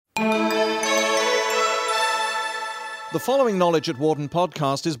The following Knowledge at Wharton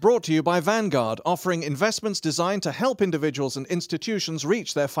podcast is brought to you by Vanguard, offering investments designed to help individuals and institutions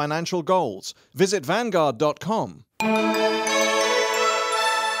reach their financial goals. Visit Vanguard.com.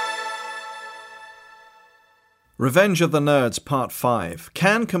 Revenge of the Nerds Part 5.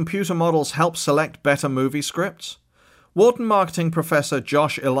 Can computer models help select better movie scripts? Wharton marketing professor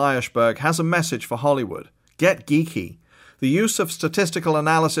Josh Eliashberg has a message for Hollywood. Get geeky. The use of statistical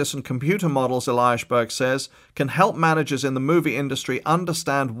analysis and computer models, Eliashberg says, can help managers in the movie industry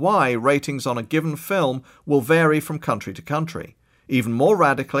understand why ratings on a given film will vary from country to country. Even more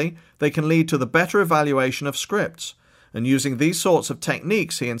radically, they can lead to the better evaluation of scripts. And using these sorts of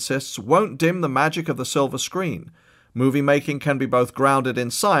techniques, he insists, won't dim the magic of the silver screen. Movie making can be both grounded in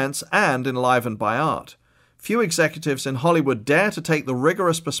science and enlivened by art. Few executives in Hollywood dare to take the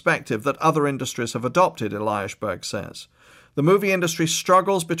rigorous perspective that other industries have adopted, Eliashberg says. The movie industry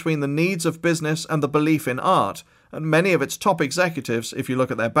struggles between the needs of business and the belief in art, and many of its top executives, if you look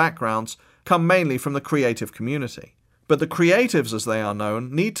at their backgrounds, come mainly from the creative community. But the creatives, as they are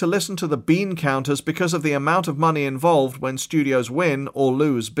known, need to listen to the bean counters because of the amount of money involved when studios win or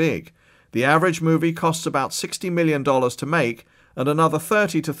lose big. The average movie costs about $60 million to make, and another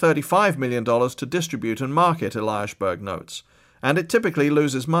 $30 to $35 million to distribute and market, Eliashberg notes. And it typically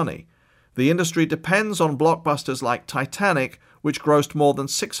loses money. The industry depends on blockbusters like Titanic, which grossed more than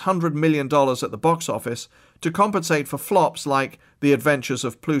 $600 million at the box office, to compensate for flops like The Adventures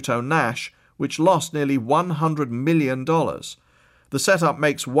of Pluto Nash, which lost nearly $100 million. The setup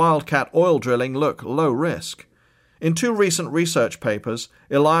makes wildcat oil drilling look low risk. In two recent research papers,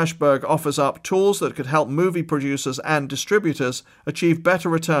 Eliashberg offers up tools that could help movie producers and distributors achieve better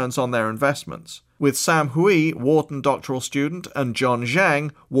returns on their investments. With Sam Hui, Wharton doctoral student, and John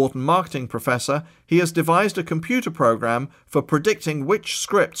Zhang, Wharton marketing professor, he has devised a computer program for predicting which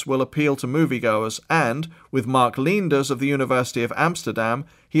scripts will appeal to moviegoers, and, with Mark Leenders of the University of Amsterdam,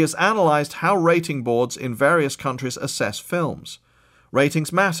 he has analyzed how rating boards in various countries assess films.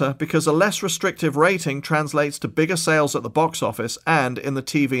 Ratings matter because a less restrictive rating translates to bigger sales at the box office and in the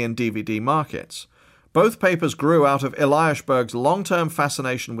TV and DVD markets. Both papers grew out of Eliashberg's long-term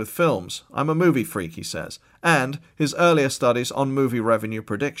fascination with films, I'm a movie freak, he says, and his earlier studies on movie revenue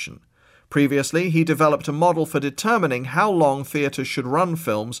prediction. Previously, he developed a model for determining how long theaters should run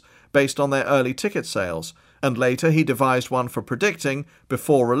films based on their early ticket sales, and later he devised one for predicting,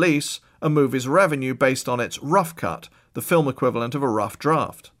 before release, a movie's revenue based on its rough cut, the film equivalent of a rough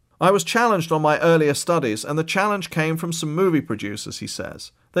draft. I was challenged on my earlier studies, and the challenge came from some movie producers, he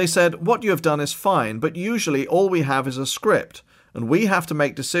says. They said, what you have done is fine, but usually all we have is a script, and we have to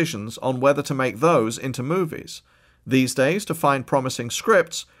make decisions on whether to make those into movies. These days, to find promising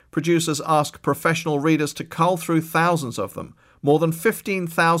scripts, producers ask professional readers to cull through thousands of them. More than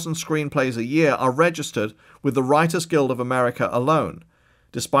 15,000 screenplays a year are registered with the Writers Guild of America alone.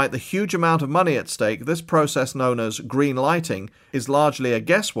 Despite the huge amount of money at stake, this process known as green lighting is largely a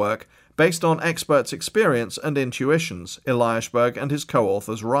guesswork based on experts' experience and intuitions, Eliashberg and his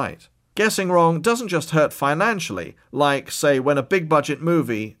co-authors write. Guessing wrong doesn't just hurt financially, like, say, when a big-budget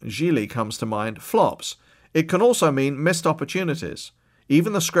movie, Gigli comes to mind, flops. It can also mean missed opportunities.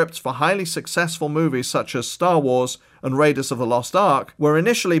 Even the scripts for highly successful movies such as Star Wars and Raiders of the Lost Ark were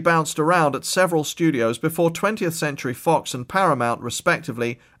initially bounced around at several studios before 20th Century Fox and Paramount,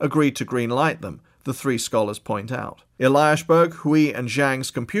 respectively, agreed to greenlight them, the three scholars point out. Eliashberg, Hui, and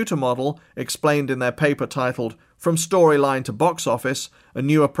Zhang's computer model, explained in their paper titled From Storyline to Box Office, a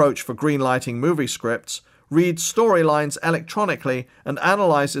New Approach for Greenlighting Movie Scripts, reads storylines electronically and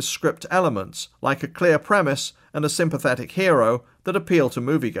analyzes script elements, like a clear premise and a sympathetic hero, that appeal to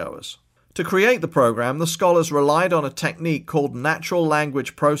moviegoers. To create the program, the scholars relied on a technique called natural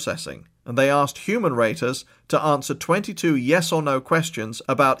language processing, and they asked human raters to answer 22 yes or no questions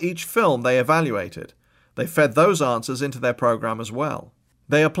about each film they evaluated. They fed those answers into their program as well.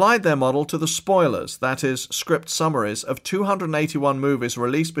 They applied their model to the spoilers, that is, script summaries, of 281 movies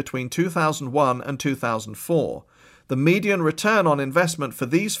released between 2001 and 2004. The median return on investment for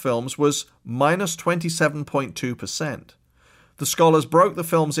these films was minus 27.2%. The scholars broke the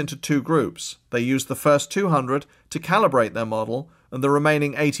films into two groups. They used the first 200 to calibrate their model and the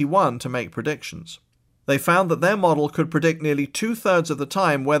remaining 81 to make predictions. They found that their model could predict nearly 2/3 of the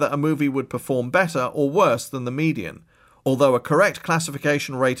time whether a movie would perform better or worse than the median. Although a correct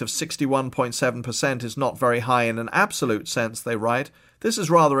classification rate of 61.7% is not very high in an absolute sense, they write, this is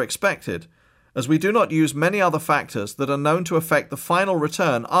rather expected, as we do not use many other factors that are known to affect the final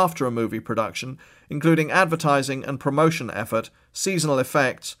return after a movie production, including advertising and promotion effort, seasonal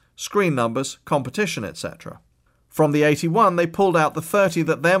effects, screen numbers, competition, etc. From the 81, they pulled out the 30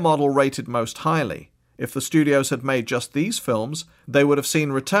 that their model rated most highly. If the studios had made just these films, they would have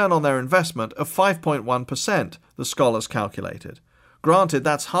seen return on their investment of 5.1%, the scholars calculated. Granted,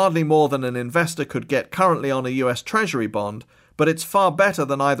 that's hardly more than an investor could get currently on a US Treasury bond, but it's far better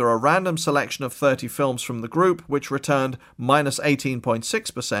than either a random selection of 30 films from the group, which returned minus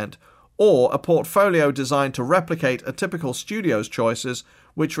 18.6%, or a portfolio designed to replicate a typical studio's choices,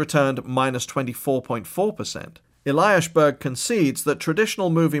 which returned minus 24.4%. Eliashberg concedes that traditional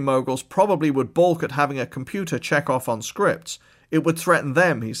movie moguls probably would balk at having a computer check off on scripts. It would threaten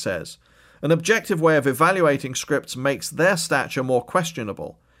them, he says. An objective way of evaluating scripts makes their stature more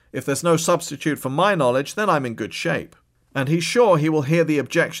questionable. If there's no substitute for my knowledge, then I'm in good shape. And he's sure he will hear the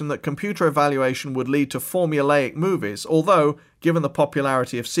objection that computer evaluation would lead to formulaic movies, although, given the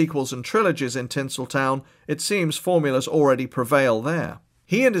popularity of sequels and trilogies in Tinseltown, it seems formulas already prevail there.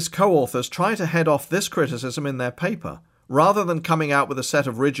 He and his co-authors try to head off this criticism in their paper. Rather than coming out with a set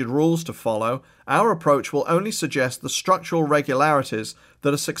of rigid rules to follow, our approach will only suggest the structural regularities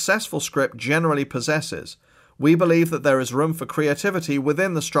that a successful script generally possesses. We believe that there is room for creativity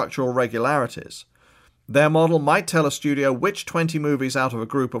within the structural regularities. Their model might tell a studio which 20 movies out of a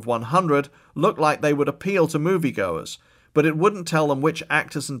group of 100 look like they would appeal to moviegoers, but it wouldn't tell them which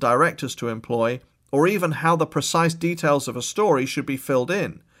actors and directors to employ, or even how the precise details of a story should be filled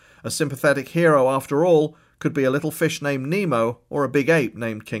in. A sympathetic hero, after all, could be a little fish named Nemo or a big ape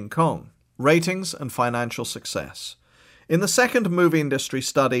named King Kong. Ratings and financial success. In the second movie industry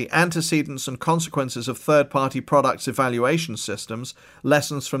study, Antecedents and Consequences of Third-Party Products Evaluation Systems,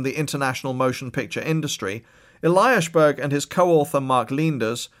 Lessons from the International Motion Picture Industry, Eliashberg and his co-author Mark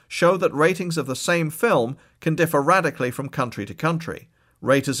Leenders show that ratings of the same film can differ radically from country to country.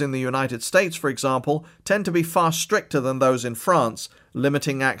 Raters in the United States, for example, tend to be far stricter than those in France,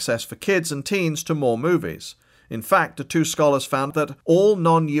 limiting access for kids and teens to more movies. In fact, the two scholars found that all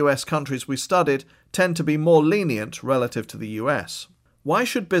non-US countries we studied tend to be more lenient relative to the US. Why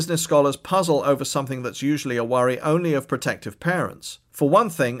should business scholars puzzle over something that's usually a worry only of protective parents? For one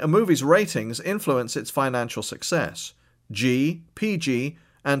thing, a movie's ratings influence its financial success. G, PG,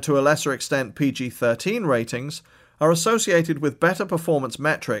 and to a lesser extent PG-13 ratings are associated with better performance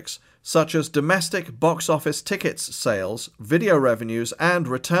metrics such as domestic box office tickets sales, video revenues, and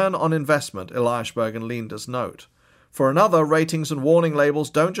return on investment, Eliashberg and Leenders note. For another, ratings and warning labels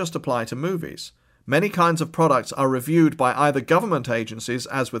don't just apply to movies. Many kinds of products are reviewed by either government agencies,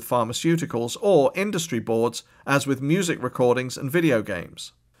 as with pharmaceuticals, or industry boards, as with music recordings and video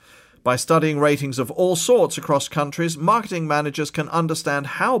games. By studying ratings of all sorts across countries, marketing managers can understand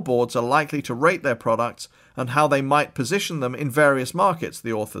how boards are likely to rate their products and how they might position them in various markets,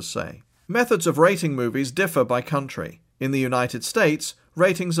 the authors say. Methods of rating movies differ by country. In the United States,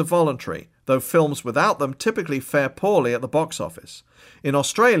 ratings are voluntary, though films without them typically fare poorly at the box office. In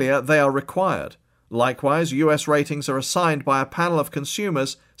Australia, they are required. Likewise, US ratings are assigned by a panel of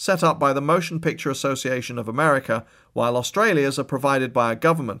consumers set up by the Motion Picture Association of America, while Australia's are provided by a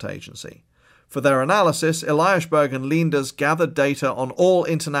government agency. For their analysis, Eliashberg and Leenders gathered data on all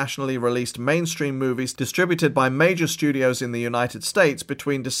internationally released mainstream movies distributed by major studios in the United States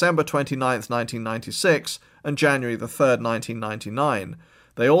between December 29, 1996 and January 3, 1999.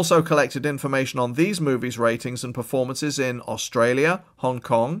 They also collected information on these movies' ratings and performances in Australia, Hong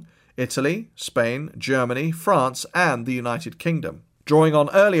Kong, Italy, Spain, Germany, France, and the United Kingdom. Drawing on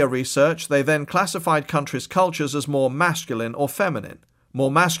earlier research, they then classified countries' cultures as more masculine or feminine.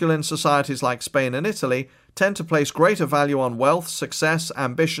 More masculine societies like Spain and Italy tend to place greater value on wealth, success,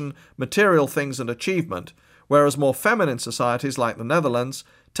 ambition, material things, and achievement, whereas more feminine societies like the Netherlands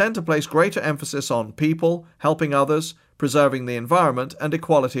tend to place greater emphasis on people, helping others, preserving the environment, and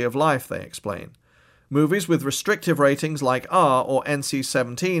equality of life, they explain. Movies with restrictive ratings like R or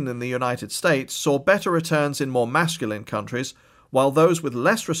NC-17 in the United States saw better returns in more masculine countries, while those with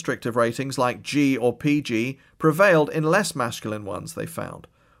less restrictive ratings like G or PG prevailed in less masculine ones, they found.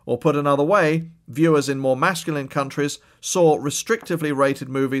 Or put another way, viewers in more masculine countries saw restrictively rated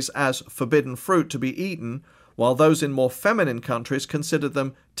movies as forbidden fruit to be eaten, while those in more feminine countries considered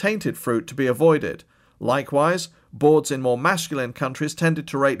them tainted fruit to be avoided. Likewise, boards in more masculine countries tended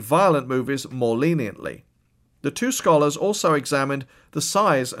to rate violent movies more leniently. The two scholars also examined the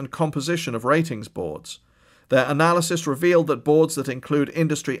size and composition of ratings boards. Their analysis revealed that boards that include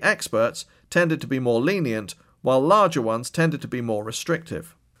industry experts tended to be more lenient, while larger ones tended to be more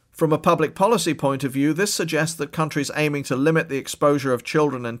restrictive. From a public policy point of view, this suggests that countries aiming to limit the exposure of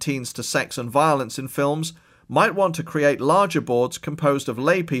children and teens to sex and violence in films might want to create larger boards composed of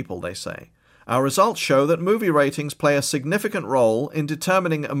lay people, they say. Our results show that movie ratings play a significant role in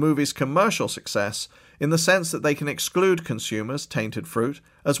determining a movie's commercial success in the sense that they can exclude consumers, tainted fruit,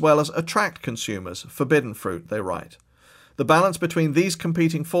 as well as attract consumers, forbidden fruit, they write. The balance between these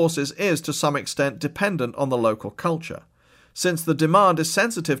competing forces is, to some extent, dependent on the local culture. Since the demand is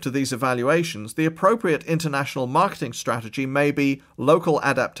sensitive to these evaluations, the appropriate international marketing strategy may be local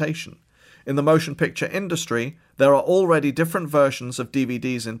adaptation. In the motion picture industry, there are already different versions of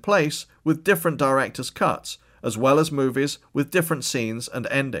DVDs in place with different director's cuts, as well as movies with different scenes and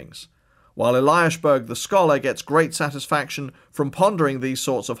endings. While Eliashberg the scholar gets great satisfaction from pondering these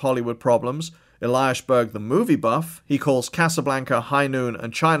sorts of Hollywood problems, Eliashberg the movie buff, he calls Casablanca, High Noon,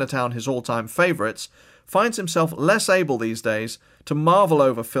 and Chinatown his all-time favorites, finds himself less able these days to marvel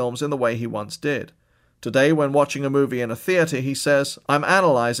over films in the way he once did. Today, when watching a movie in a theater, he says, "I'm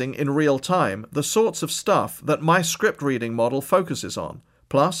analyzing in real time the sorts of stuff that my script reading model focuses on.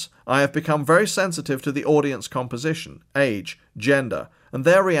 Plus, I have become very sensitive to the audience composition, age, gender, and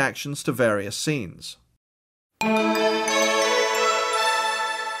their reactions to various scenes."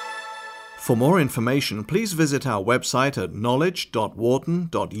 For more information, please visit our website at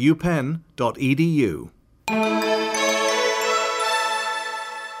knowledge.wharton.upenn.edu.